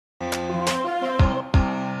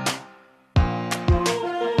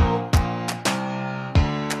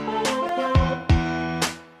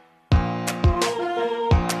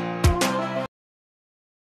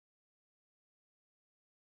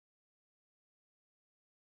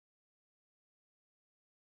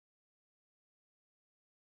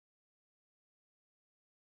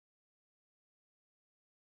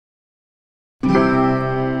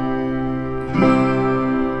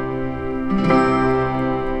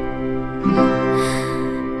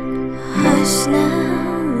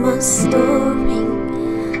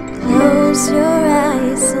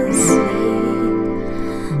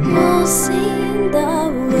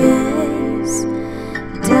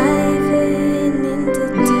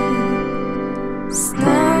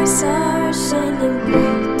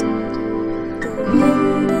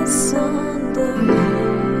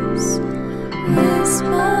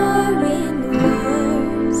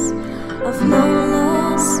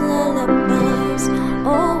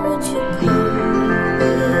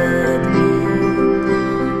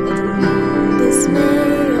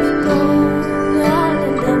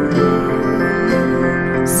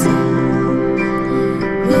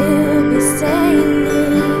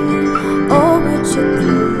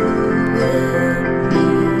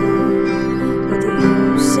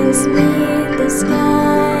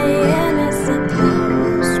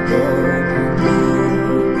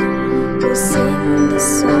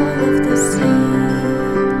song of the sea.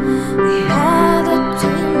 I had a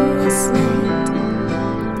dream last night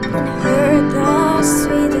and heard the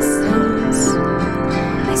sweetest songs.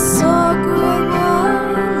 I saw great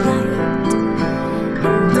white light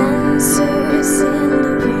and dancers in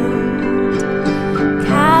the wind,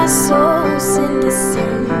 castles in the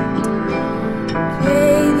sand,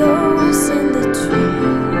 cradles in the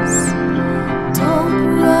trees.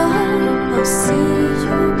 Don't run, I'll see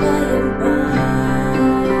you by and by.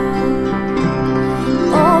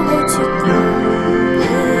 Oh, would you come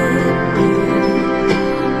with me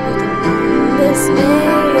with the moon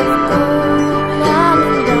dismay of gold and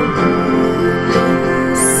in the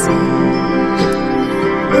morning sun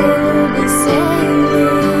we'll be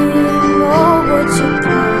sailing. Oh, would you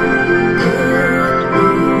come with me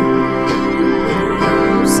with the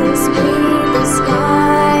roses meet the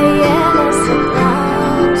sky, and as the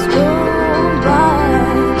clouds roll by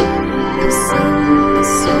we'll sing the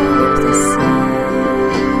song of the sea.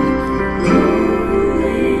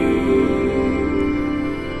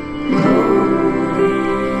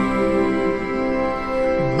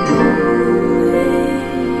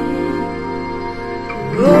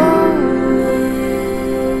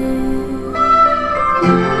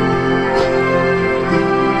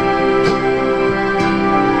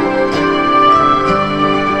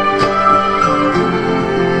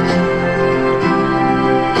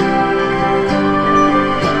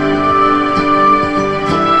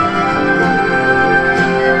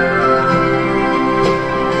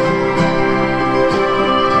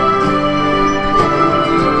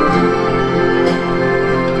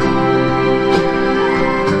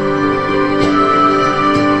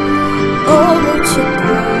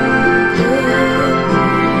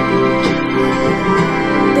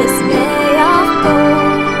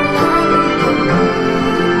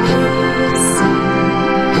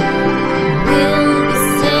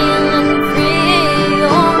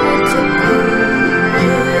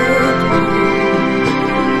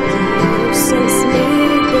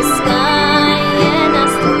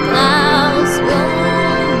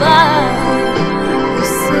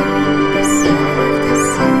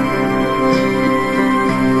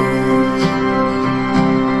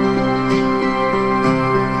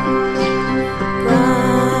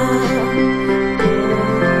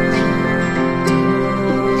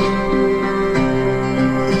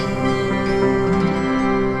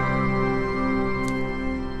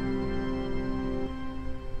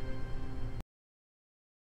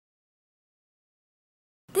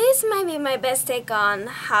 This might be my best take on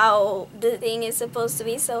how the thing is supposed to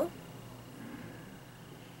be, so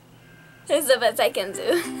it's the best I can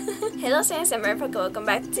do. Hello, guys, I'm Merfolk. Welcome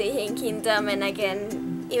back to Hidden Kingdom, and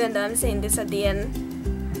again, even though I'm saying this at the end,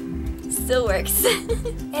 still works.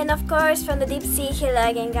 And of course, from the deep sea, hello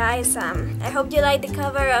again, guys. I hope you like the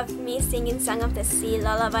cover of me singing Song of the Sea,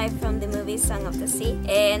 Lullaby from the movie Song of the Sea.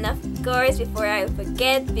 And of course, before I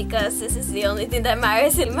forget, because this is the only thing that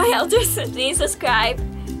matters in my outro, so please subscribe,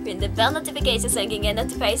 ring the bell notification so you can get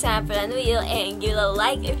notified for a new video, and give a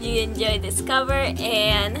like if you enjoyed this cover,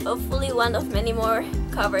 and hopefully one of many more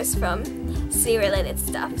covers from sea related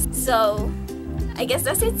stuff. So I guess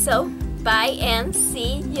that's it, so bye and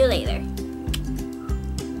see you later.